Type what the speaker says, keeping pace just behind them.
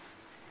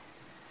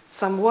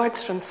Some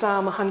words from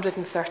Psalm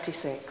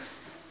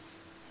 136.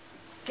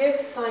 Give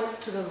thanks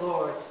to the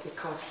Lord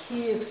because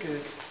he is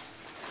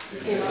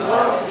good. His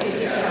love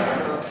is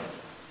eternal.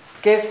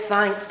 Give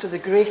thanks to the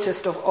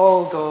greatest of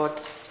all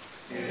gods.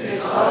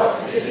 His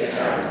love is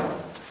eternal.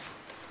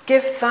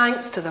 Give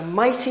thanks to the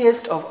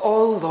mightiest of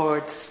all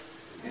lords.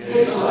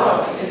 His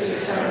love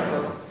is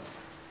eternal.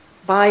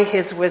 By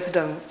his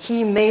wisdom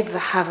he made the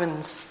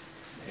heavens.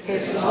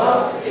 His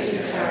love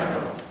is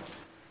eternal.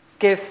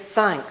 Give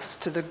thanks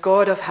to the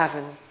God of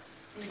heaven.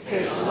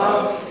 His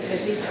love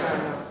is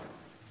eternal.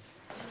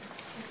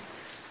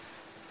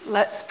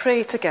 Let's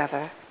pray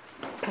together.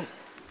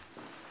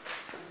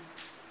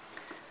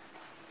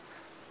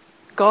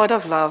 God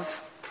of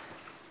love,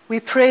 we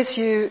praise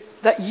you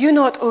that you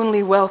not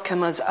only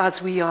welcome us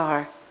as we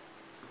are,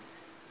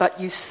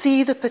 but you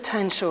see the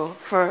potential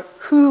for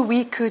who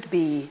we could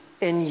be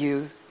in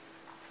you.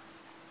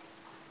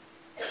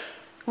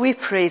 We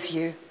praise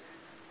you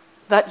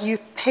that you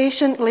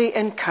patiently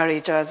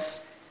encourage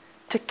us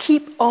to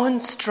keep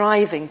on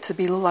striving to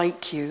be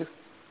like you,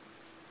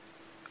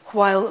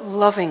 while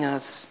loving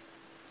us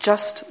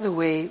just the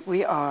way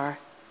we are.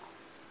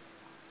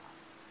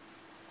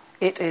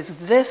 It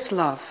is this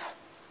love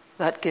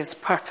that gives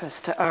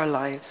purpose to our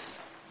lives.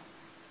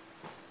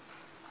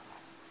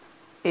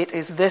 It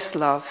is this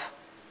love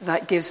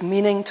that gives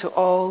meaning to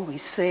all we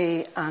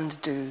say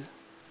and do.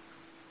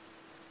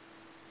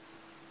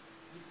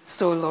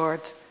 So,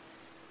 Lord,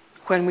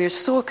 when we are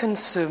so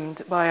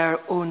consumed by our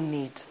own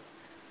need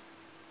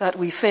that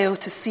we fail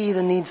to see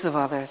the needs of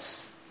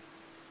others,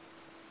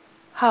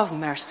 have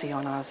mercy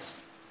on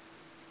us.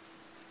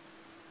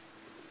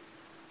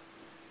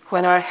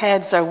 When our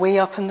heads are way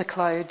up in the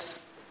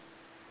clouds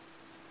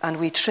and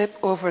we trip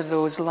over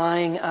those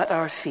lying at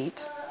our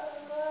feet,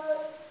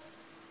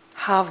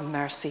 have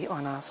mercy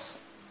on us.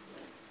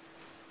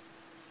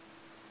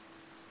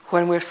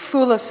 When we're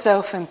full of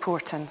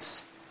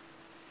self-importance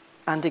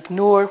and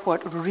ignore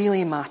what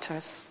really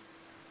matters,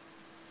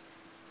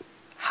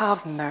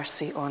 have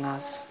mercy on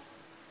us.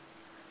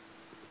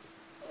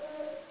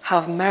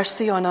 Have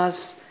mercy on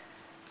us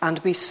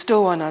and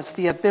bestow on us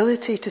the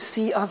ability to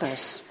see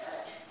others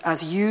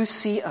as you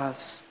see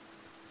us,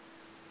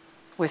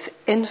 with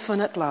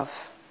infinite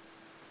love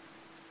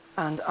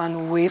and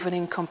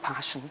unwavering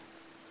compassion.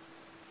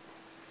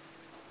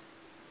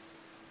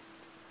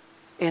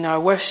 In our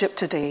worship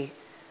today,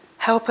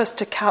 help us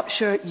to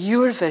capture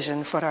your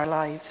vision for our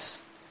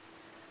lives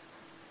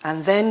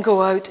and then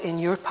go out in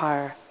your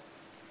power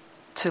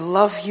to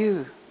love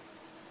you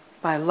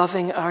by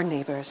loving our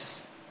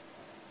neighbours.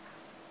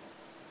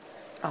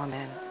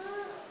 Amen.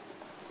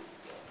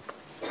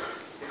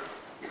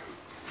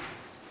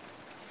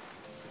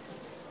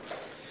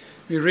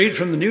 We read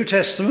from the New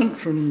Testament,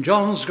 from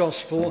John's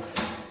Gospel,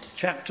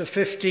 chapter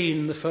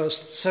 15, the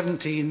first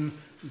 17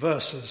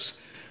 verses,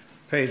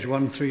 page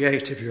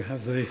 138 if you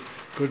have the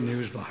Good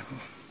News Bible.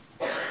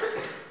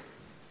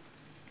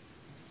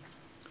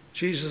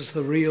 Jesus,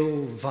 the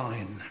real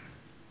vine.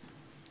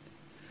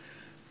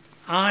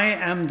 I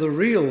am the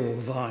real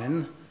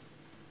vine,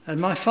 and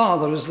my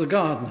Father is the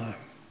gardener.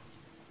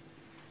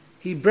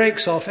 He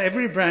breaks off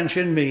every branch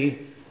in me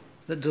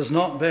that does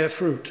not bear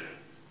fruit,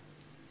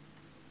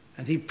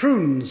 and he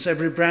prunes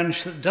every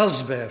branch that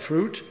does bear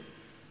fruit,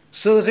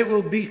 so that it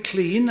will be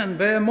clean and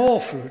bear more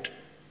fruit.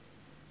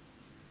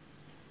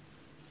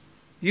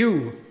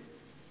 You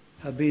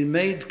have been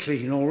made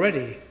clean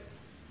already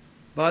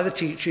by the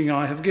teaching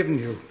I have given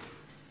you.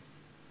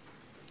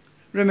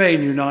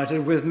 Remain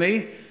united with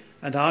me,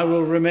 and I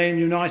will remain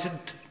united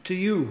to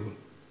you.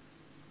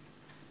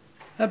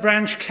 A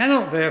branch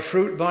cannot bear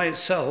fruit by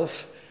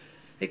itself.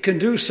 It can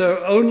do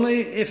so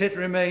only if it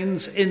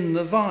remains in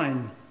the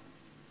vine.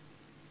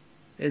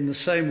 In the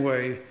same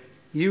way,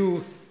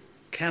 you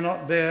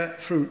cannot bear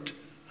fruit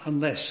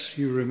unless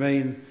you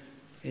remain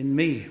in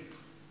me.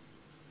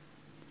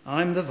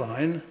 I'm the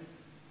vine,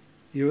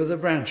 you are the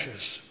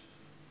branches.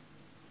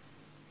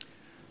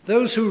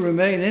 Those who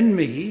remain in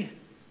me,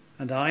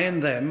 and I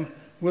in them,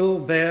 will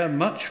bear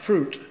much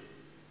fruit,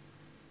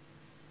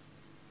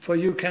 for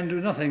you can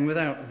do nothing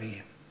without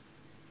me.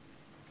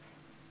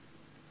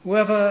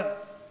 Whoever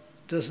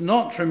does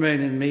not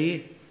remain in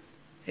me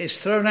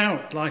is thrown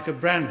out like a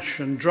branch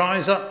and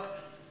dries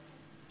up.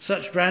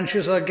 Such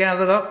branches are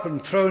gathered up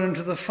and thrown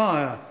into the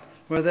fire,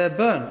 where they're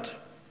burnt.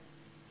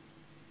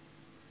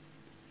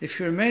 If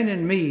you remain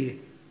in me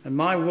and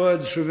my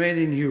words remain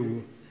in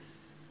you,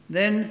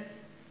 then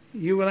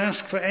you will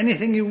ask for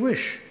anything you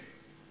wish,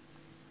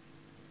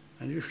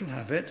 and you shall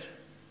have it.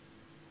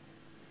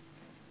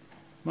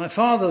 My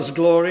Father's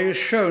glory is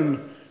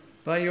shown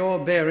by your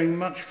bearing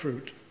much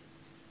fruit,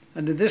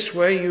 and in this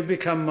way you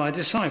become my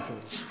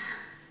disciples.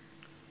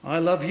 I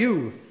love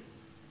you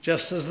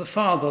just as the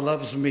Father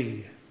loves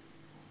me.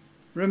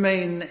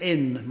 Remain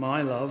in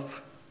my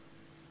love.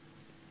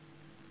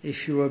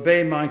 If you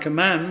obey my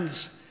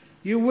commands,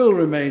 you will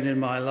remain in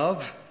my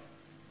love,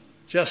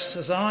 just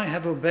as I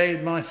have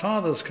obeyed my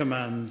Father's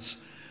commands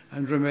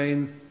and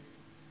remain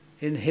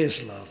in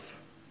his love.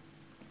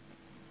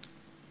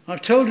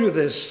 I've told you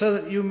this so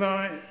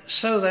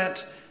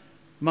that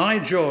my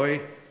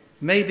joy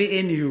may be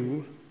in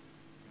you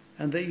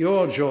and that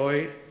your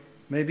joy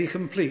may be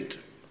complete.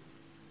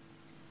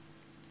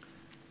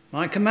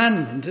 My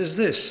commandment is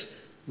this: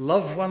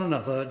 love one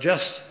another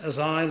just as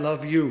I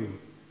love you.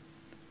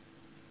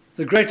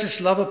 The greatest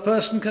love a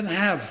person can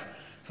have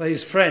for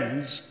his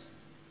friends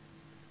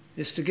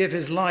is to give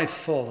his life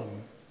for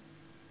them.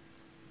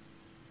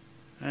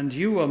 And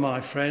you are my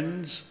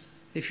friends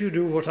if you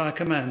do what I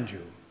command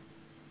you.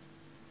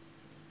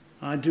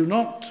 I do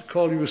not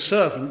call you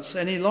servants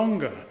any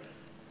longer,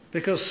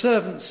 because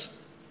servants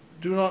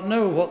do not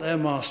know what their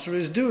master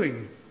is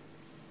doing.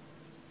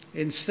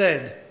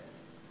 Instead,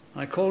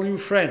 I call you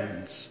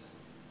friends,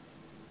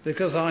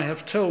 because I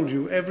have told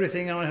you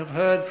everything I have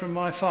heard from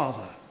my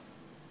Father.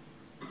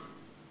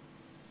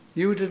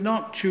 You did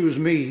not choose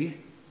me.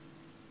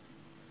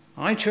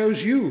 I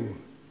chose you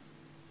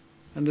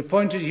and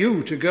appointed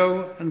you to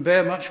go and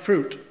bear much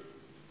fruit,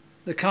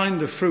 the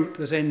kind of fruit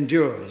that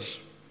endures.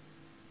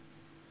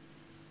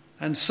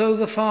 And so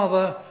the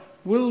Father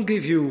will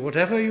give you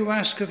whatever you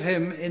ask of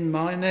him in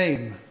my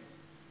name.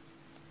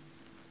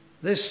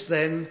 This,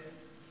 then,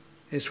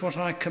 is what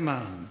I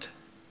command: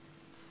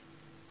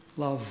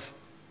 love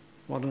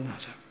one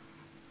another.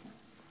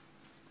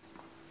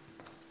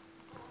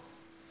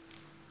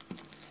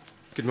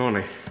 Good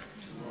morning.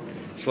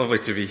 It's lovely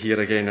to be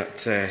here again at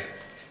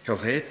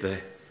Hillhead. The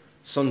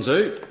sun's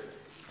out.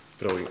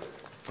 Brilliant.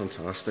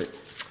 Fantastic.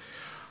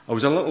 I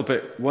was a little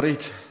bit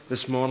worried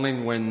this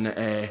morning when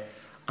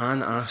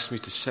Anne asked me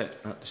to sit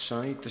at the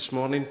side this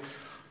morning.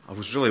 I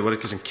was really worried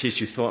because in case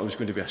you thought I was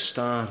going to be a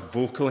star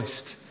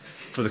vocalist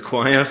for the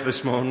choir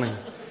this morning,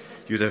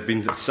 you'd have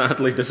been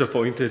sadly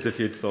disappointed if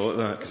you'd thought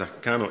that, because I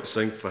cannot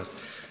sing for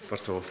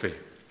toffee.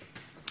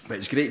 But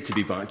it's great to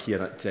be back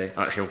here at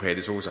Hillhead.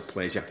 It's always a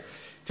pleasure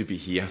to be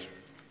here.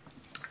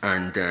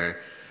 And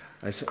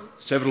as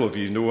several of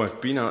you know,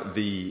 I've been at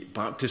the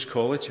Baptist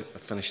College. I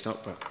finished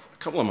up a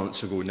couple of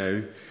months ago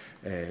now,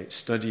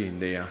 studying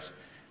there.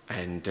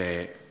 And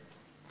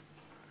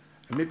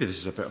maybe this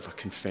is a bit of a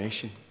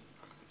confession,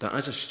 that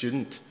as a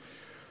student,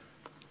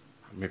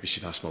 maybe I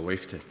should ask my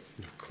wife to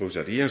close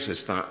her ears,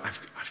 is that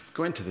I've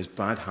got into this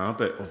bad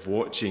habit of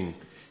watching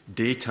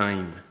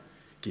daytime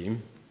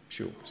game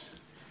shows.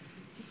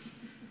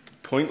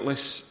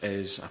 Pointless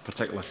is a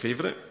particular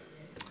favourite.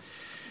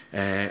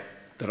 There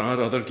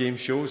are other game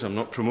shows. I'm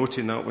not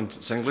promoting that one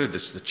singly.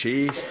 There's The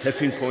Chase,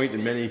 Tipping Point,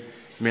 and many,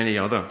 many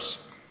others.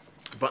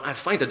 But I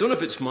don't know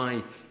if it's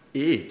my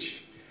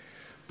age,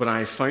 but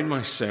I find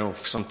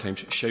myself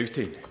sometimes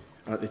shouting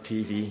at the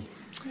TV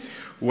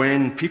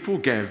when people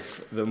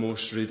give the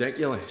most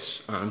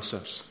ridiculous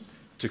answers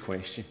to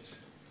questions.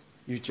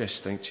 You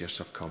just think to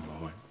yourself, come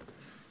on,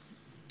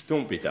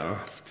 don't be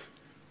daft.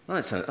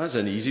 That's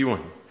an easy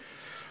one.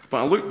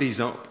 But I looked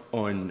these up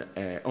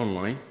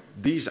online.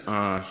 These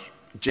are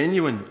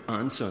genuine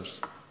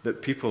answers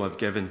that people have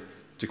given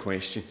to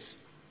questions.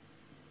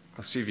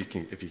 I'll see if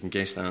you can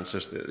guess the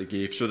answers that they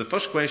gave. So the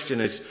first question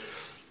is,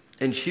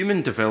 in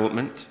human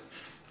development,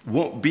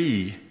 what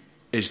B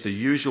is the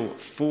usual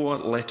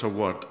 4-letter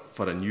word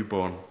for a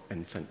newborn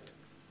infant?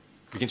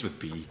 It begins with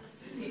B.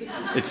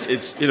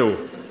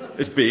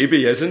 It's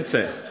baby, isn't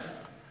it?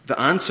 The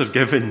answer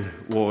given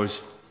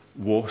was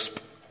wasp.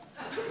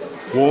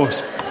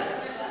 Wasp.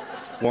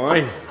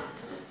 Why?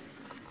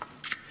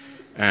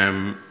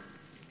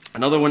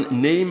 Another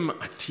one, name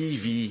a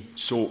TV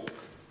soap.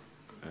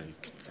 You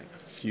can think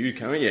of a few,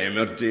 can't you?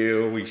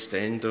 Emmerdale,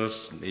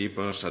 EastEnders,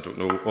 Neighbours, I don't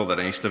know, all the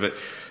rest of it.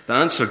 The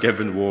answer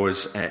given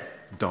was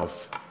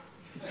Dove.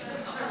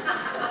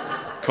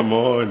 Come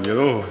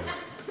on,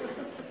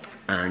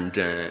 And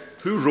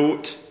who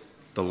wrote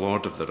The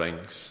Lord of the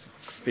Rings?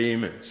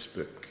 Famous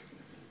book.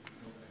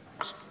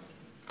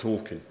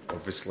 Tolkien,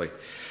 obviously.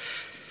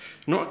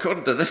 Not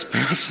according to this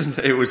person,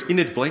 it was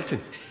Enid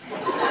Blyton.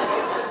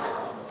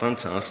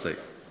 Fantastic.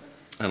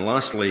 And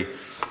lastly,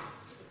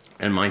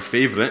 and my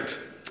favourite,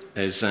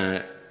 is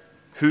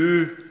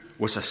who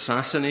was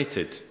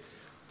assassinated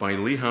by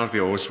Lee Harvey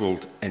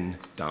Oswald in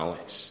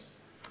Dallas?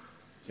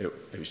 It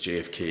was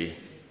JFK.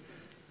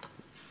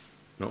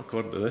 Not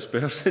according to this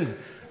person.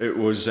 It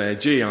was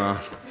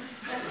JR,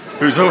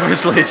 who's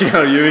obviously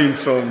J.R. Ewing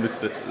from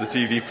the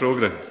TV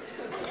programme.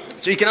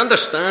 So you can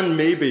understand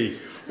maybe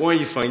why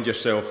you find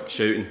yourself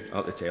shouting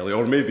at the telly,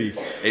 or maybe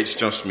it's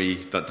just me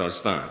that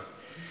does that.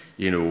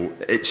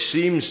 It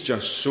seems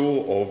just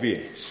so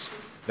obvious,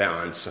 the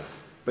answer,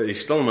 but they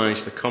still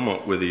manage to come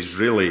up with these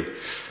really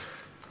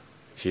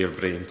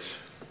harebrained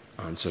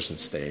answers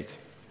instead.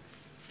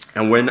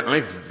 And when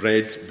I've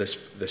read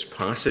this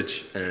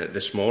passage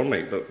this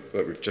morning,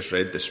 that we've just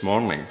read this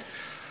morning,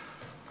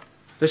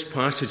 this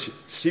passage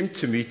seemed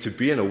to me to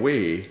be, in a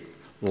way,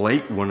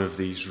 like one of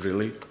these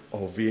really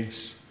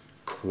obvious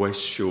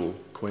quiz show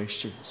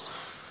questions,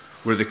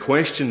 where the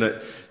question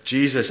that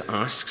Jesus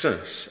asks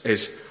us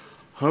is,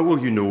 how will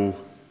you know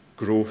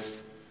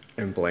growth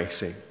and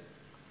blessing?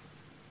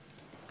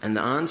 And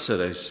the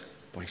answer is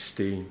by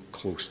staying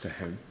close to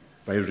him,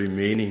 by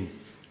remaining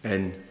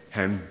in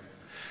him.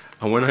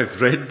 And when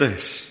I've read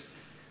this,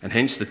 and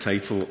hence the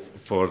title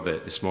for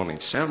this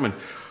morning's sermon,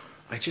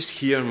 I just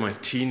hear my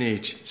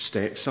teenage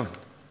stepson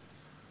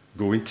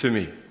going to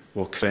me,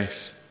 well,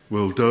 Chris,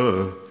 well,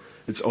 duh,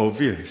 it's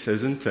obvious,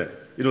 isn't it?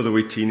 You know the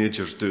way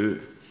teenagers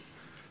do.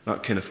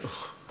 That kind of,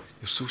 oh,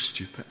 you're so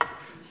stupid,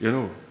 you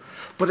know.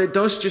 But it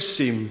does just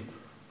seem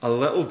a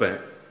little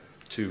bit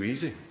too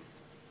easy.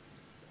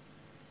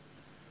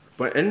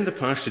 But in the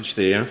passage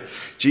there,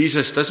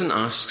 Jesus doesn't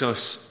ask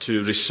us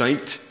to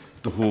recite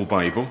the whole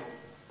Bible,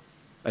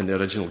 in the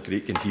original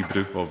Greek and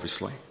Hebrew,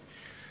 obviously.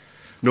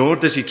 Nor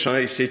does he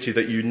try to say to you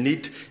that you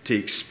need to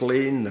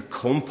explain the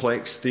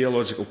complex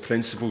theological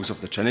principles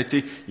of the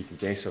Trinity. You can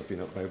guess I've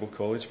been at Bible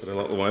college for a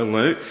little while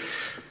now.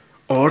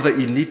 Or that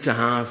you need to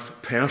have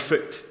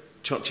perfect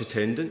church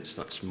attendance,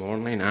 that's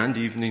morning and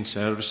evening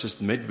services,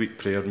 midweek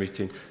prayer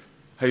meeting,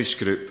 house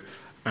group,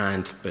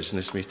 and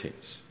business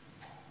meetings.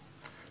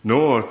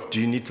 Nor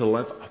do you need to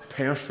live a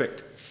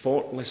perfect,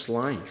 faultless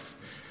life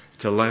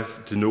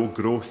to know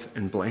growth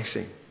and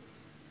blessing.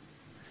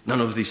 None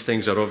of these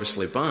things are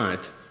obviously bad,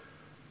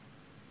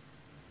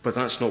 but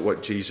that's not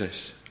what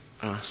Jesus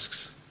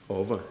asks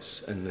of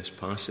us in this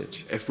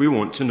passage. If we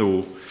want to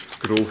know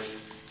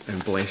growth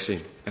and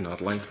blessing in our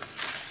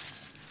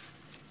life.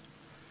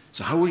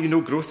 So how will you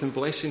know growth and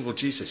blessing? Well,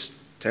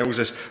 Jesus tells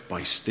us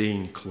by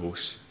staying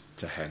close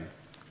to him.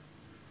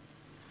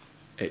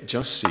 It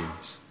just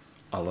seems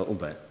a little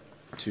bit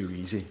too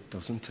easy,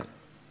 doesn't it?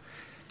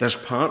 There's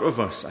part of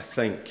us, I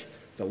think,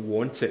 that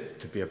want it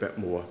to be a bit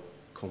more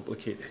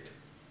complicated.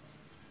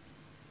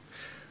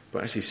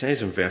 But as he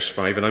says in verse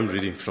 5, and I'm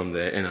reading from the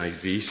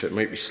NIV, so it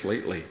might be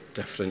slightly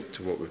different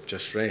to what we've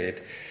just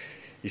read.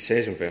 He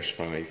says in verse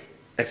 5,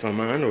 if a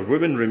man or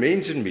woman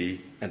remains in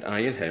me and I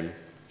in him,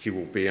 he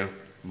will bear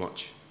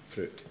much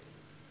fruit.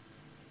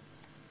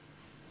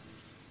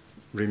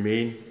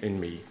 Remain in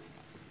me.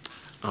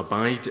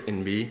 Abide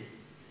in me.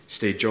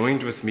 Stay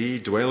joined with me,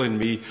 dwell in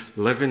me,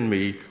 live in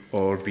me,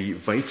 or be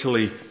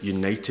vitally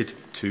united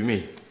to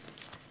me.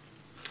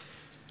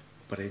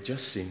 But it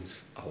just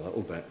seems a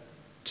little bit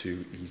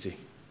too easy.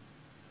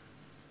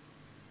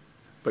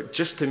 But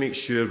just to make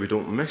sure we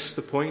don't miss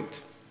the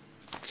point,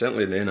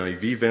 certainly in the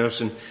NIV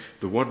version,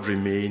 the word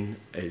remain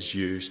is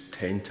used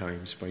 10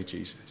 times by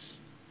Jesus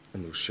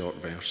in those short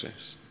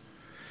verses.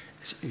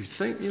 So you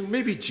think,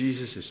 maybe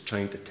Jesus is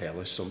trying to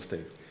tell us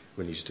something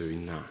when he's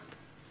doing that.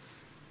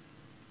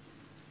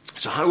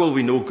 So how will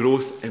we know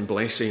growth and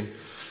blessing?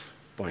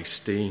 By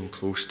staying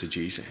close to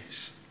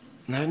Jesus.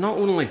 Now, not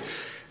only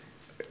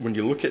when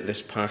you look at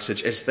this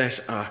passage is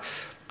this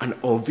an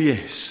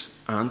obvious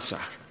answer,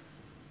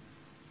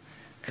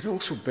 it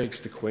also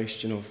begs the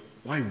question of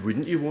why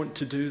wouldn't you want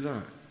to do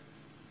that?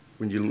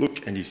 When you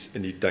look and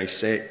you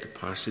dissect the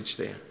passage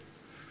there.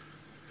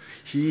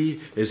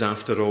 He is,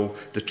 after all,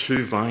 the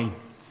true vine,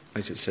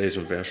 as it says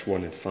in verse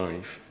 1 and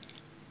 5,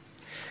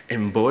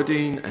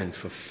 embodying and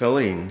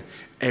fulfilling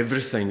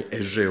everything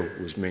Israel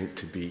was meant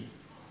to be.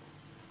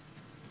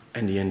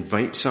 And he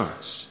invites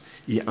us,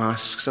 he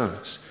asks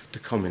us to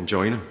come and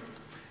join him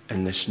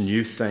in this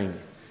new thing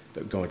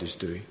that God is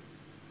doing.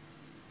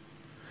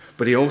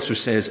 But he also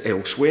says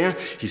elsewhere,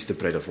 he's the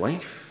bread of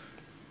life,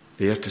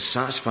 there to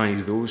satisfy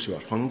those who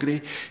are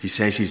hungry. He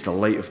says he's the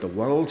light of the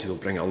world. He'll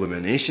bring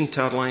illumination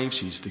to our lives.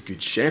 He's the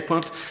good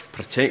shepherd,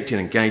 protecting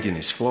and guiding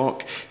his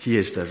flock. He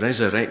is the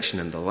resurrection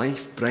and the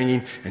life,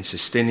 bringing and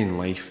sustaining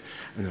life.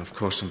 And of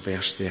course in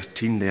verse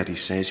 13 there he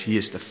says he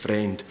is the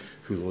friend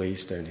who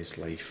lays down his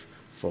life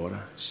for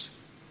us.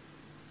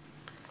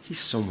 He's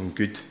someone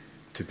good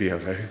to be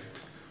around.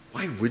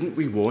 Why wouldn't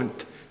we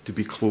want to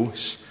be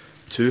close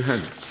to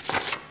him?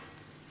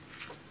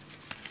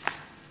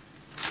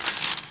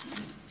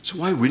 So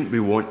why wouldn't we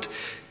want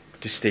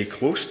to stay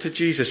close to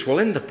Jesus? Well,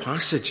 in the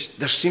passage,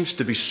 there seems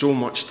to be so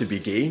much to be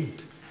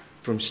gained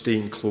from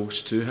staying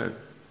close to him.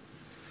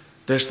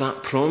 There's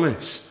that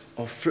promise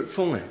of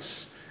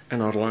fruitfulness in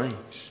our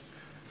lives.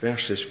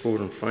 Verses 4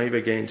 and 5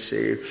 again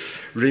say,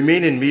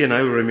 remain in me and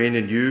I will remain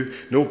in you.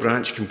 No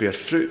branch can bear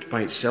fruit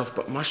by itself,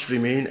 but must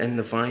remain in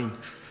the vine.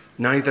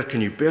 Neither can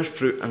you bear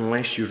fruit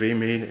unless you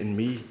remain in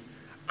me.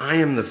 I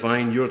am the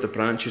vine, you're the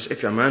branches.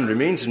 If a man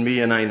remains in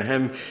me and I in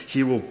him,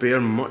 he will bear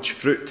much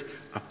fruit.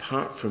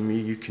 Apart from me,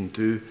 you can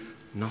do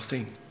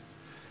nothing.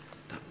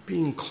 That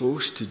being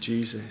close to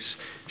Jesus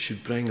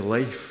should bring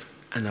life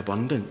and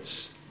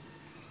abundance.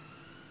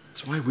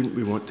 So why wouldn't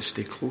we want to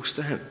stay close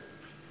to him?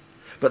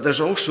 But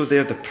there's also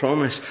there the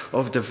promise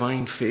of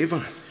divine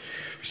favour.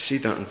 We see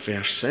that in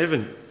verse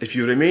 7. If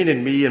you remain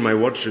in me and my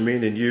words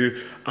remain in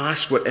you,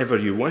 ask whatever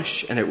you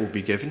wish and it will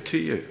be given to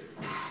you.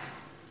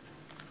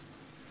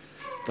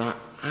 That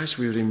as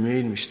we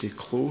remain, we stay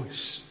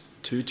close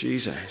to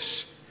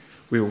Jesus,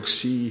 we will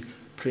see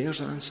prayers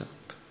answered.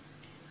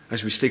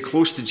 As we stay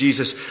close to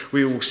Jesus,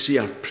 we will see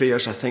our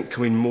prayers, I think,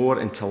 coming more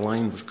into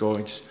line with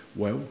God's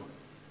will.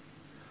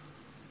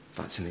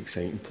 That's an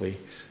exciting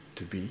place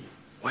to be.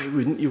 Why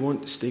wouldn't you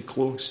want to stay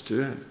close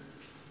to him?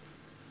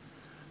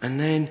 And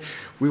then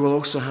we will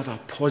also have a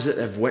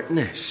positive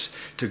witness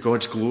to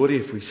God's glory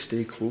if we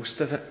stay close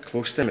to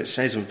him. It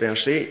says in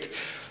verse 8,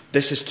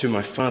 This is to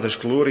my Father's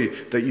glory,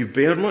 that you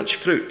bear much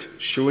fruit,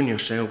 showing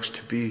yourselves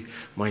to be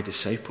my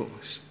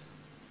disciples.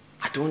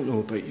 I don't know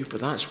about you,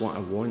 but that's what I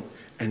want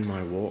in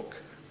my walk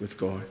with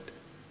God.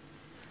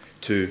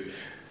 To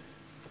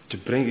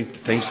bring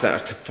things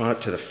that are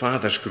to the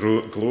Father's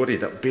glory,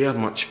 that bear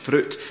much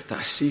fruit, that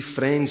I see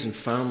friends and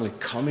family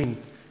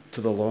coming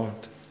to the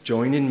Lord,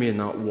 joining me in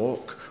that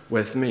walk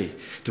with me.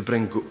 To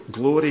bring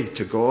glory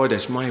to God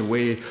as my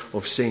way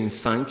of saying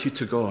thank you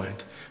to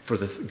God for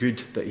the good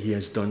that he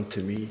has done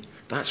to me.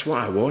 That's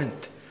what I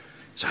want.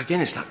 So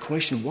again, it's that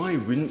question, why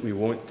wouldn't we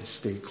want to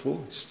stay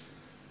close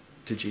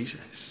to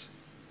Jesus?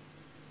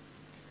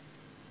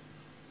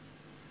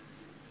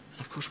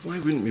 Of course, why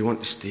wouldn't we want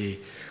to stay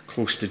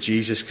close to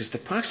Jesus? Because the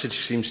passage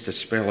seems to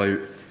spell out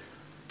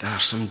there are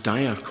some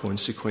dire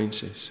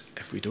consequences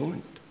if we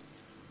don't.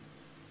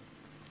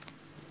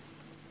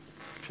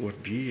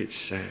 4b,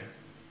 it's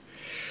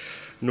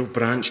no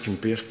branch can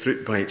bear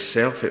fruit by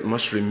itself. It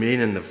must remain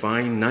in the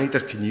vine. Neither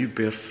can you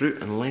bear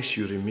fruit unless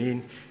you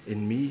remain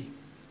in me.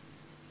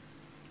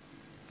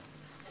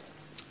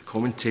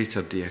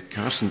 Commentator D.A.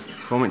 Carson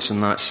comments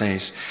on that,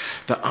 says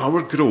that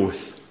our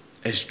growth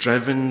is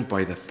driven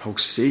by the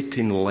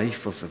pulsating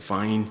life of the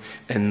vine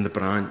in the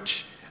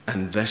branch,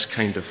 and this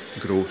kind of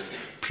growth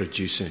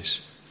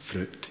produces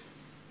fruit.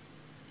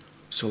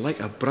 So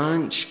like a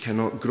branch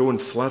cannot grow and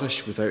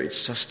flourish without its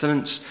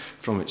sustenance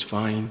from its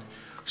vine,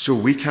 so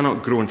we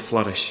cannot grow and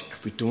flourish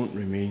if we don't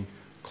remain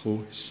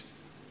close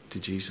to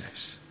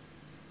Jesus.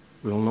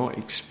 We will not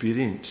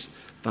experience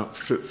that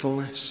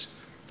fruitfulness,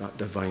 that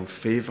divine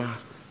favour,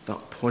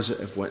 that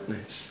positive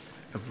witness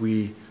if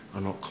we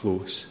are not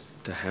close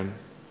to him.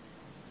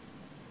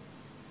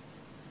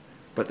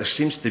 But there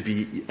seems to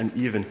be an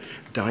even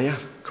dire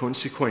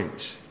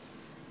consequence.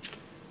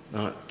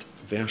 That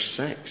verse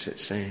 6, it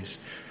says,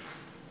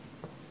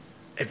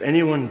 if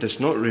anyone does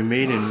not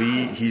remain in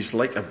me, he is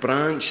like a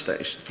branch that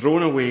is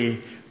thrown away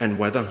and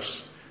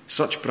withers.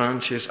 Such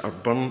branches are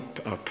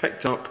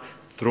picked up,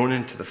 thrown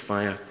into the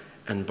fire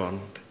and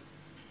burned.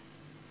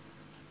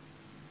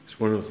 It's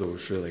one of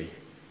those really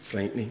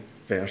frightening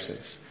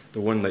verses,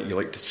 the one that you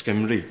like to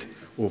skim read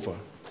over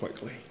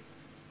quickly.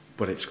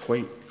 But it's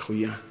quite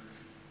clear.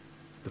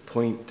 The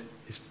point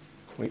is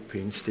quite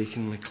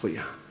painstakingly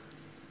clear.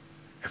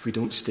 If we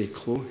don't stay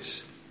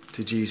close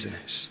to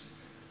Jesus,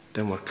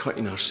 then we're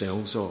cutting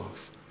ourselves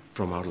off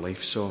from our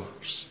life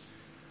source.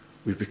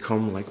 We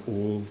become like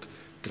old,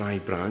 dry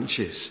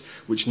branches,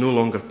 which no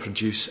longer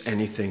produce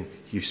anything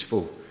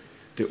useful.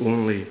 The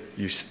only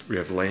use we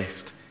have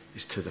left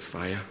is to the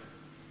fire.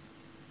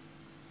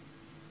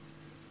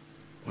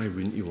 Why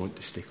wouldn't you want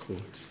to stay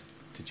close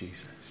to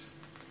Jesus?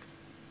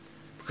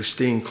 Because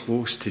staying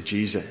close to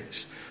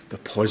Jesus, the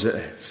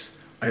positives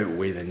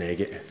outweigh the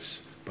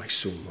negatives by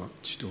so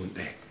much, don't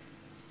they?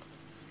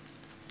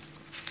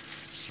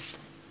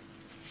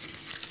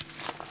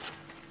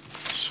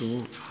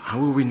 So, how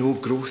will we know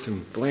growth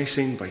and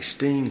blessing? By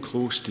staying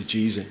close to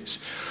Jesus.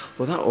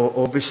 Well, that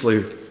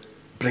obviously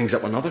brings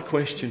up another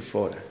question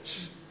for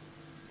us.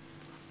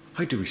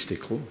 How do we stay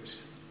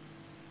close?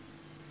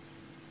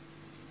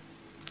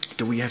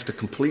 Do we have to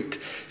complete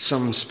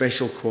some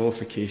special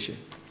qualification?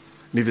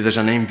 Maybe there's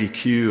an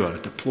MVQ or a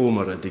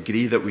diploma or a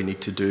degree that we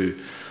need to do.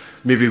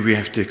 Maybe we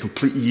have to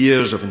complete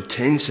years of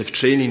intensive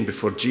training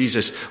before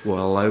Jesus will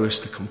allow us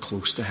to come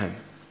close to him.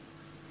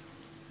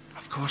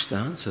 Of course, the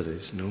answer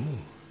is no.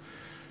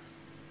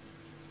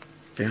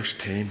 Verse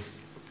 10.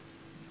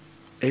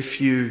 If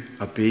you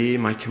obey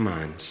my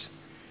commands,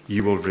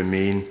 you will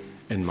remain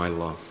in my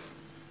love,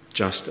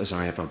 just as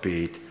I have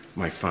obeyed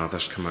my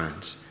Father's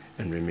commands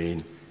and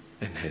remain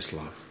in his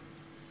love.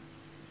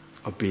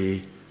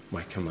 Obey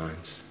my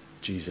commands,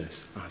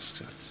 Jesus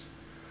asks us.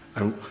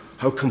 And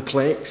how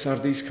complex are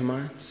these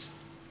commands?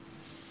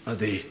 Are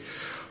they,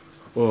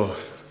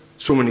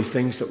 so many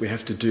things that we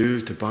have to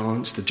do, to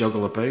balance, to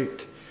juggle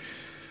about?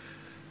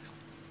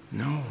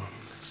 No.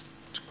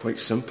 Quite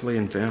simply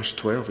in verse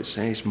 12 it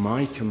says,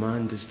 my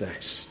command is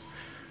this,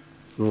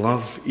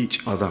 love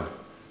each other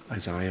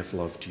as I have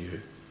loved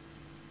you.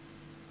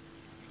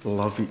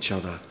 Love each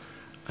other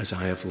as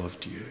I have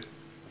loved you.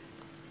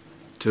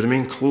 To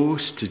remain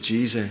close to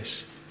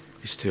Jesus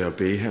is to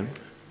obey him,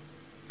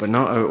 but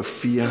not out of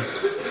fear,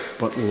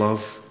 but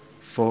love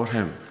for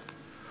him.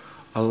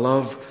 A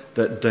love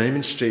that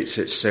demonstrates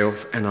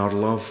itself in our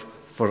love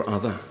for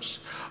others.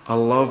 A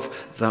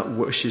love that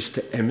wishes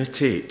to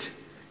imitate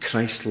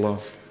Christ's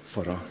love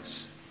for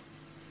us.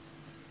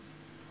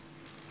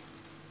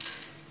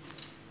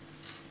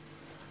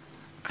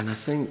 And I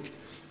think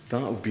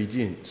that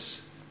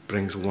obedience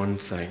brings one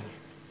thing,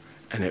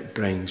 and it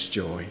brings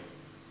joy,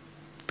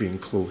 being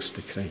close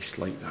to Christ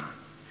like that.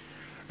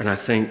 And I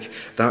think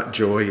that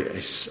joy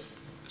is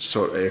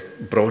sort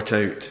of brought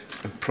out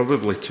in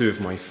probably two of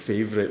my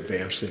favourite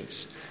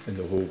verses in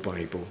the whole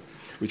Bible,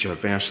 which are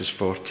verses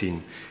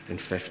 14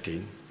 and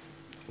 15,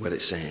 where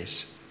it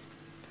says,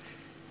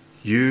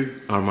 you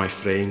are my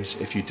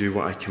friends if you do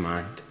what I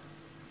command.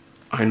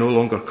 I no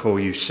longer call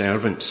you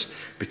servants,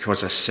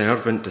 because a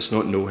servant does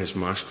not know his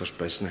master's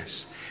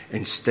business.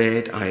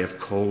 Instead, I have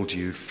called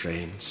you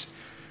friends.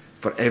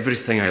 For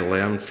everything I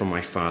learned from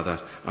my Father,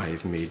 I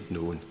have made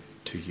known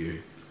to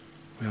you.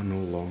 We are no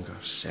longer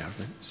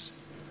servants,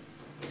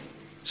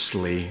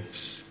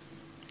 slaves,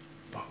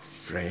 but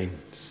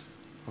friends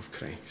of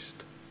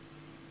Christ.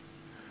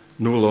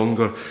 No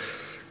longer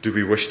do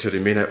we wish to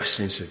remain out of a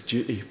sense of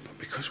duty, but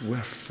because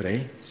we're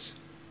friends.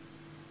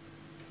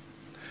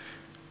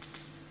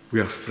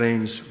 We are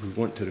friends, we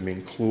want to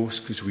remain close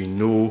because we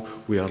know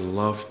we are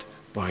loved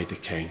by the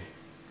King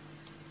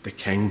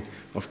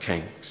of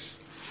Kings.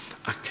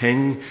 A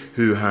King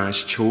who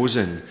has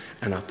chosen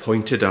and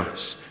appointed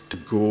us to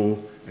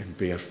go and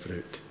bear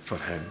fruit for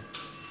him.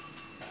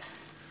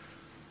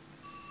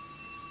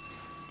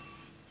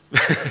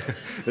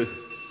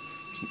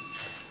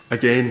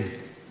 Again,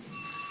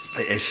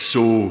 it is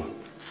so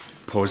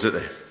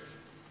positive.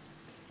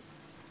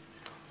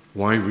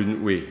 Why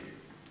wouldn't we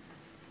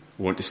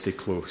want to stay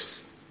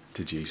close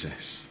to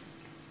Jesus?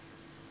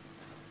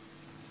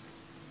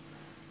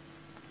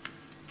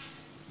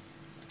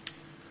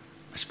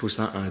 I suppose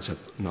that adds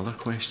another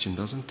question,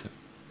 doesn't it?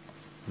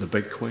 The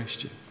big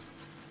question.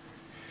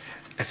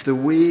 If the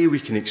way we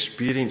can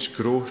experience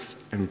growth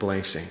and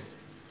blessing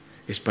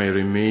is by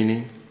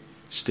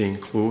staying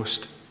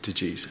close to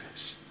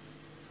Jesus,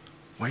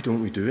 why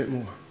don't we do it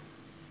more?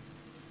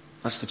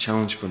 That's the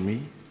challenge for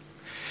me.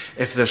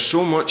 If there's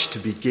so much to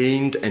be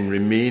gained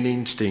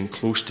in staying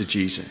close to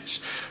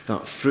Jesus,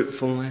 that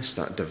fruitfulness,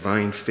 that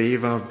divine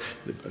favour,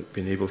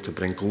 being able to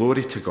bring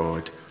glory to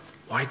God,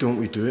 why don't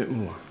we do it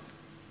more?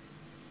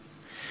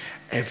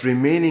 If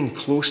remaining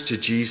close to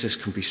Jesus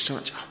can be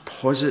such a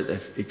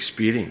positive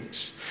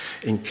experience,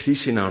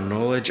 increasing our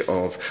knowledge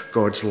of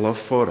God's love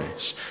for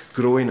us,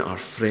 growing our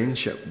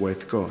friendship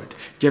with God,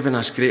 giving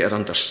us greater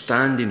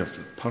understanding of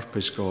the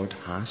purpose God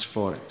has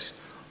for us,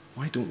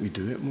 why don't we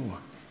do it more?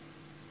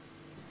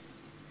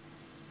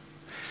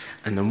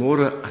 And the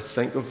more I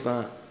think of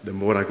that, the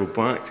more I go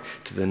back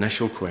to the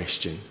initial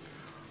question,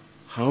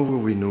 how will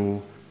we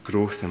know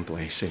growth and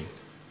blessing?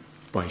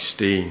 By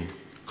staying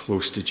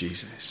close to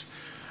Jesus.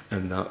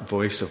 And that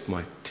voice of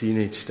my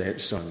teenage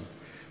stepson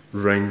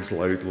rings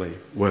loudly,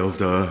 well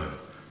done,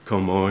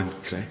 come on,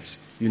 Chris,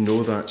 you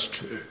know that's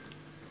true.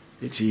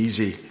 It's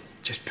easy,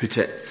 just put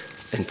it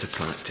into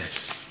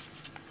practice.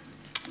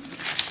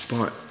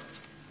 But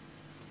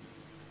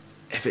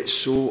if it's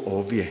so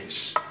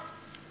obvious,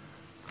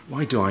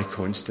 why do I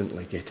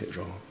constantly get it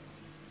wrong?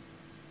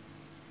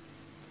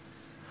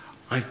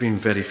 I've been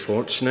very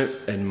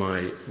fortunate in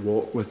my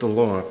walk with the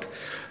Lord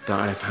that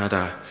I've had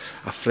a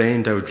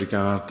friend I would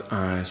regard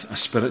as a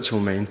spiritual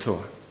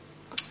mentor.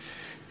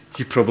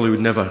 He probably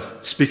would never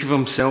speak of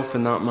himself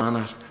in that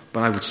manner,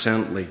 but I would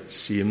certainly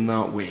see him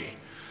that way.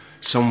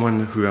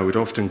 Someone who I would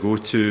often go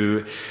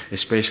to,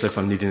 especially if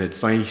I'm needing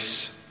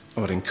advice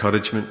or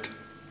encouragement,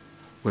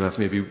 where I've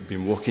maybe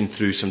been walking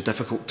through some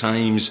difficult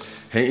times,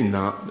 hitting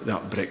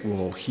that brick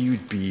wall. He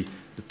would be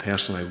the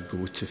person I would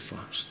go to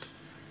first.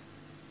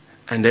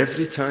 And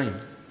every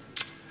time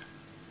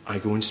I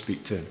go and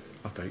speak to him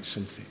about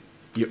something,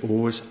 he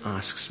always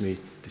asks me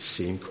the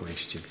same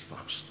question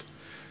first.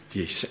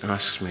 He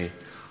asks me,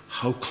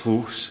 how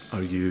close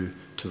are you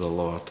to the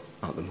Lord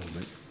at the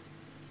moment?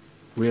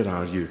 Where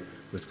are you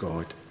with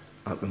God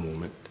at the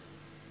moment?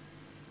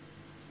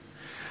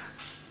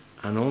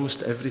 And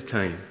almost every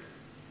time,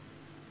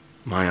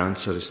 my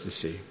answer is the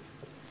same.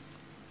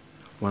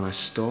 When I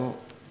stop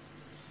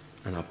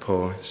and I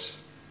pause,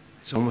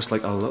 it's almost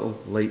like a little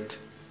light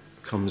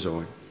comes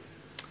on.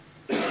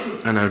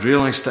 And I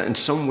realise that in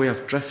some way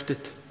I've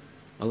drifted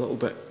a little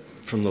bit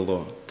from the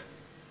Lord.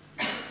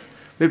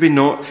 Maybe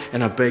not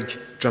in a big,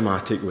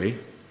 dramatic way.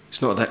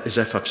 It's not that as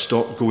if I've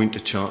stopped going to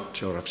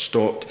church or I've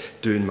stopped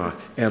doing my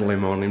early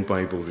morning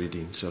Bible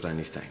readings or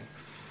anything.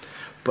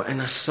 But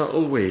in a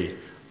subtle way,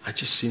 I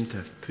just seem to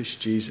have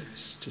pushed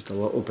Jesus just a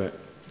little bit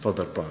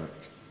further back.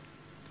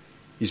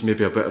 He's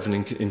maybe a bit of an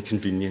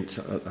inconvenience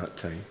at that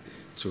time,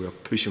 so we're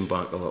pushing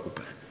back a little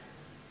bit.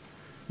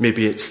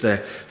 Maybe it's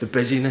the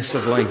busyness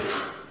of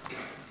life,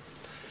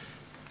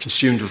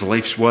 consumed with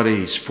life's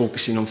worries,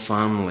 focusing on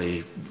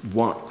family,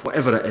 work,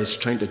 whatever it is,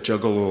 trying to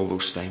juggle all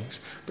those things.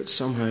 But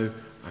somehow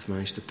I've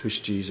managed to push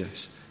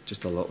Jesus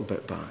just a little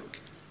bit back.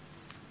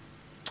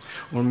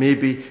 Or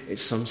maybe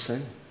it's some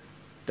sin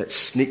that's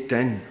sneaked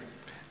in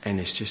and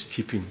it's just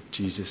keeping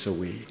Jesus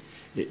away.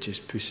 It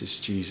just pushes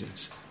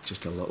Jesus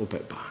just a little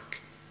bit back.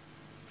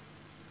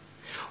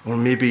 Or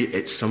maybe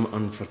it's some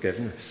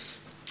unforgiveness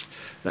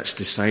that's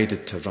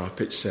decided to wrap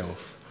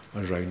itself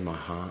around my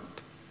heart.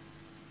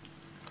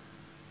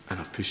 And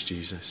I've pushed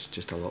Jesus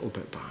just a little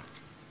bit back.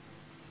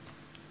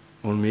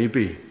 Or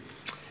maybe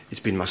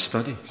it's been my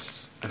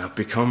studies, and I've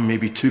become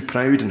maybe too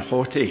proud and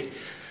haughty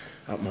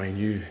at my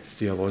new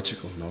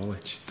theological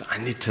knowledge that I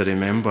need to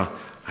remember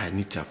I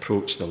need to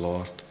approach the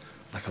Lord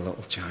like a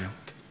little child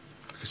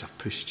because I've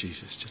pushed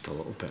Jesus just a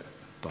little bit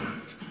back.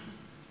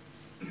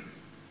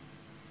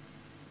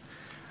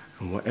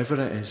 And whatever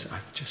it is,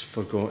 I've just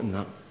forgotten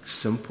that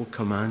simple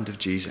command of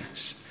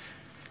Jesus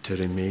to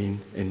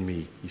remain in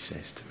me, he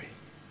says to me.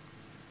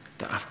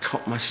 that I've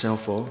cut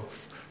myself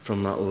off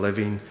from that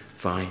living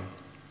vine.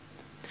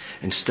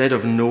 Instead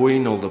of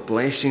knowing all the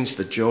blessings,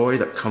 the joy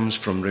that comes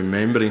from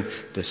remembering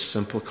this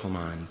simple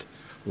command,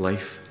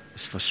 life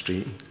is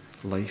frustrating,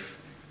 life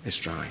is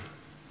dry.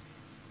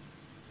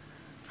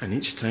 And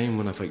each time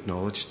when I've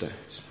acknowledged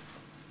this,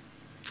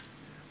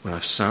 when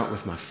I've sat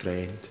with my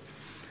friend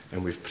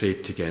and we've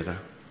prayed together,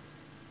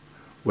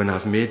 when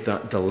I've made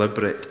that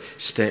deliberate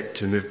step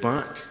to move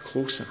back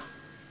closer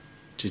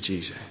to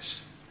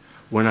Jesus,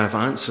 when I've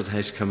answered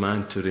his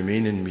command to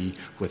remain in me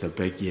with a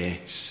big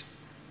yes,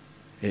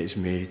 it has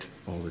made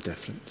all the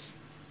difference.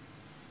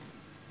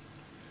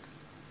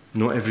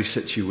 Not every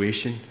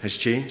situation has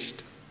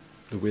changed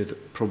the way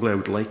that probably I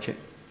would like it,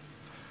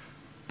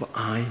 but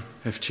I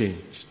have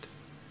changed.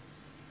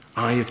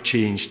 I have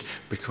changed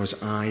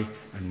because I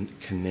am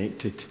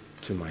connected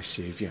to my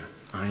Saviour.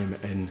 I am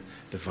in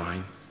the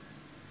vine.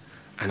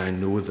 And I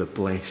know the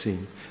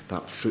blessing,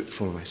 that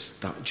fruitfulness,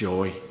 that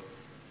joy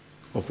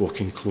of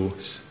walking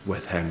close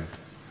with him,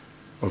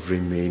 of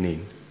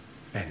remaining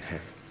in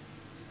him.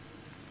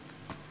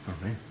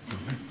 Amen.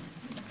 Amen.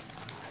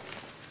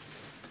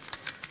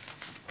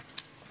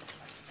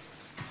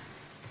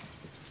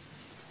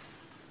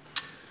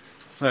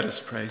 Let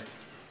us pray.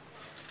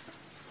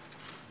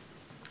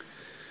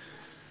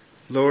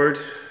 Lord,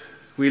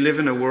 we live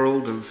in a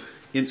world of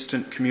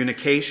instant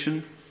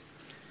communication,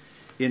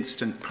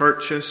 instant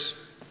purchase,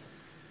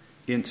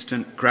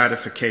 instant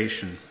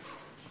gratification.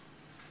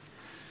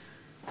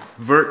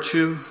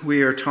 Virtue,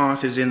 we are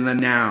taught, is in the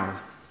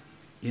now,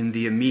 in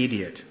the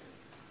immediate.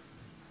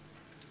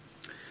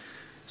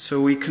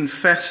 So we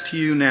confess to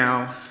you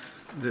now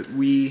that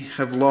we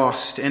have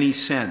lost any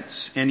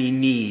sense, any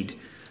need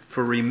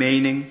for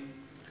remaining,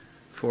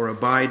 for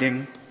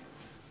abiding,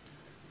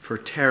 for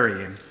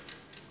tarrying.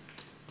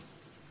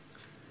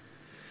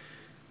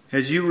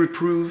 As you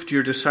reproved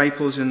your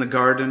disciples in the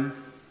garden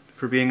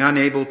for being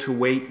unable to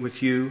wait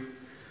with you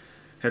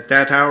at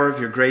that hour of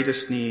your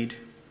greatest need,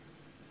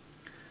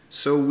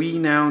 so we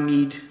now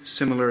need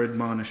similar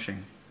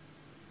admonishing.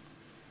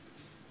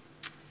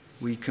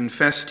 We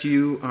confess to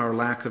you our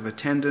lack of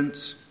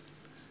attendance,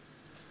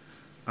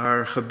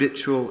 our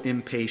habitual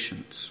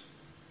impatience.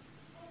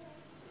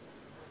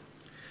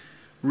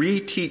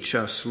 Reteach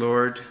us,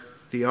 Lord,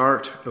 the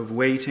art of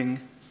waiting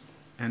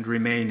and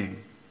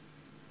remaining.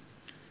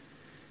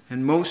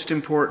 And most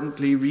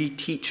importantly,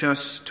 reteach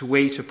us to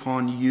wait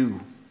upon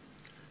you,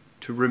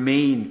 to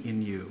remain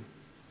in you,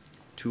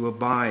 to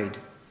abide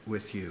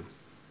with you.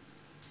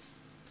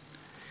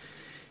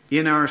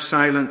 In our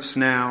silence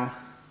now,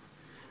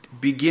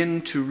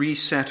 begin to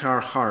reset our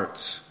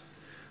hearts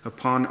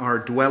upon our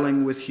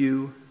dwelling with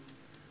you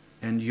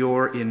and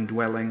your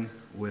indwelling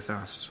with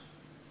us.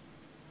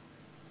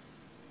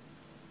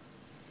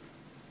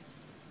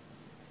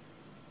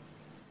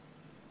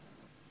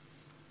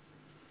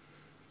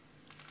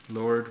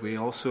 Lord, we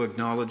also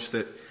acknowledge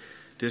that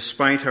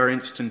despite our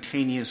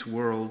instantaneous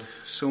world,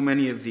 so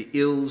many of the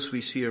ills we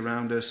see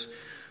around us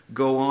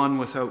go on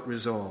without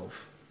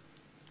resolve,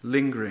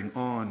 lingering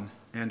on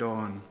and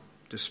on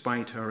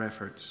despite our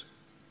efforts.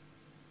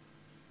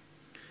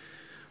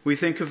 We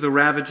think of the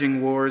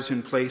ravaging wars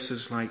in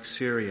places like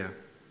Syria,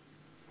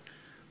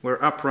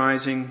 where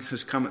uprising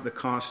has come at the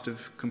cost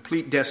of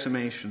complete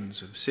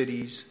decimations of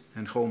cities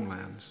and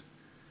homelands,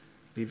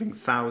 leaving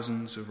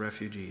thousands of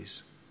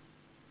refugees.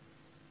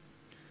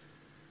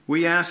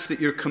 We ask that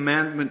your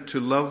commandment to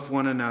love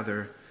one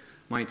another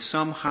might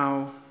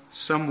somehow,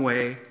 some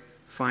way,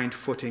 find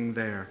footing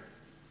there.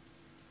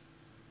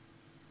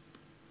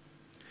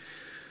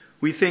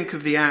 We think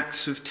of the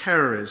acts of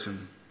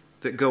terrorism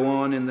that go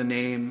on in the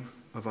name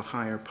of a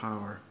higher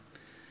power.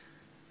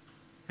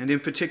 And in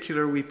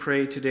particular, we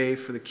pray today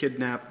for the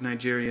kidnapped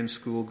Nigerian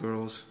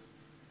schoolgirls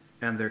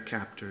and their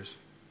captors.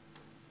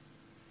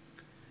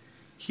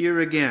 Here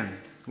again,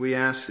 we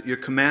ask that your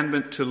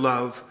commandment to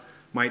love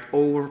might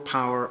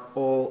overpower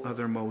all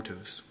other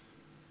motives.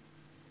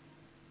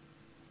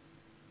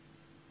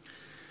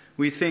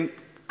 We think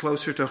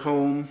closer to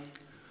home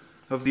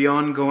of the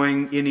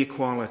ongoing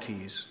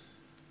inequalities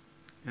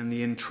and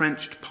the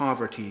entrenched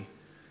poverty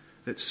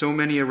that so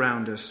many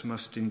around us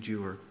must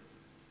endure.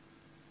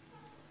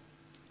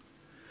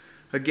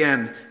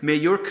 Again, may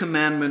your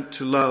commandment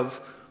to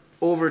love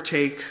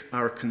overtake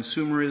our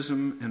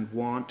consumerism and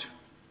want,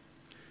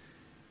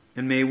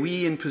 and may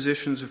we in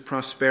positions of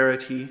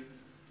prosperity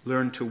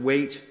learn to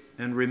wait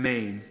and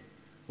remain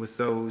with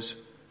those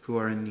who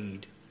are in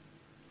need.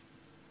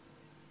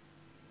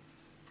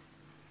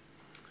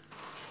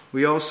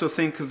 We also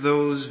think of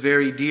those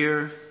very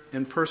dear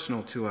and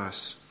personal to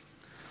us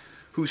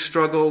who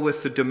struggle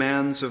with the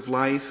demands of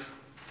life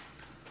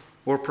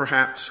or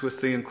perhaps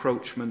with the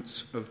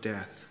encroachments of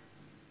death.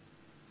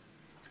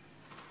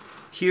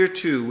 Here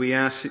too we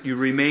ask that you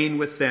remain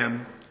with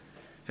them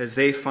as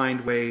they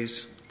find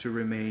ways to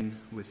remain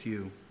with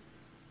you.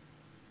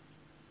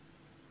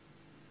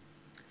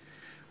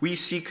 We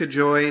seek a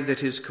joy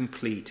that is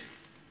complete.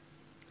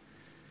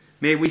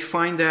 May we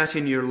find that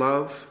in your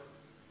love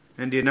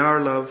and in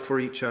our love for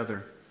each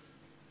other.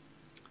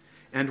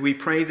 And we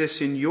pray this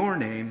in your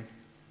name,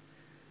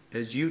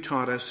 as you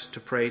taught us to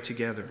pray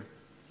together.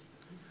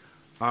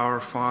 Our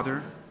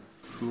Father,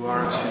 who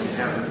art in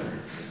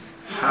heaven,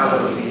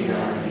 hallowed be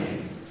thy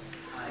name.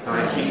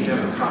 Thy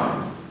kingdom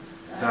come,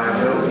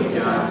 thy will be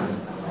done,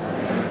 on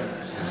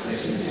earth as it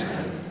is in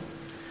heaven.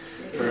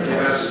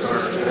 Forgive us our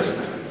trespasses,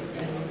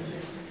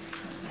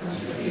 and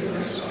forgive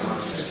us our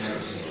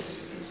trespasses,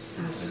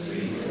 as we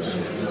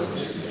forgive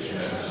those who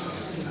trespass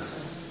against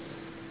us.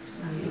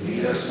 And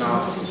lead us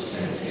not into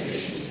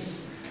temptation,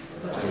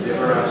 but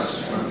deliver us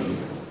from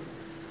evil.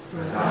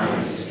 For thine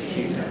is the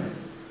kingdom,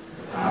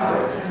 the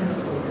power, and the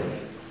glory,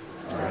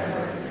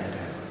 forever and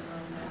ever.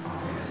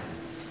 Amen.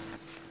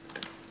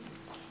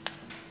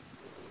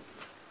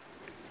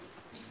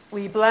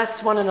 We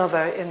bless one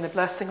another in the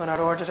blessing on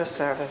our order of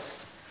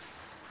service.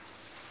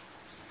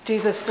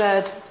 Jesus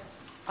said,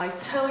 I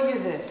tell you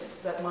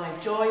this, that my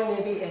joy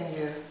may be in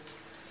you.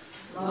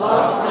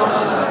 Love one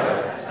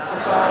another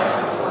as I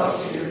have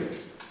loved you.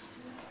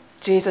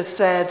 Jesus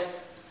said,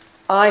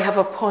 I have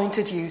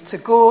appointed you to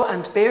go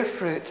and bear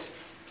fruit,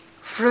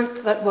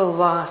 fruit that will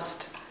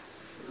last.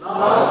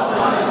 Love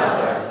one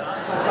another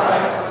as I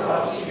have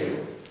loved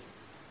you.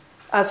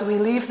 As we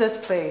leave this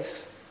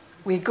place,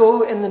 we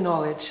go in the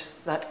knowledge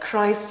that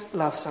Christ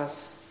loves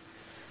us,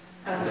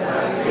 and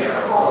that we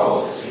are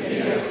called to be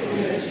a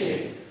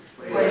community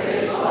where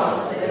his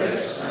love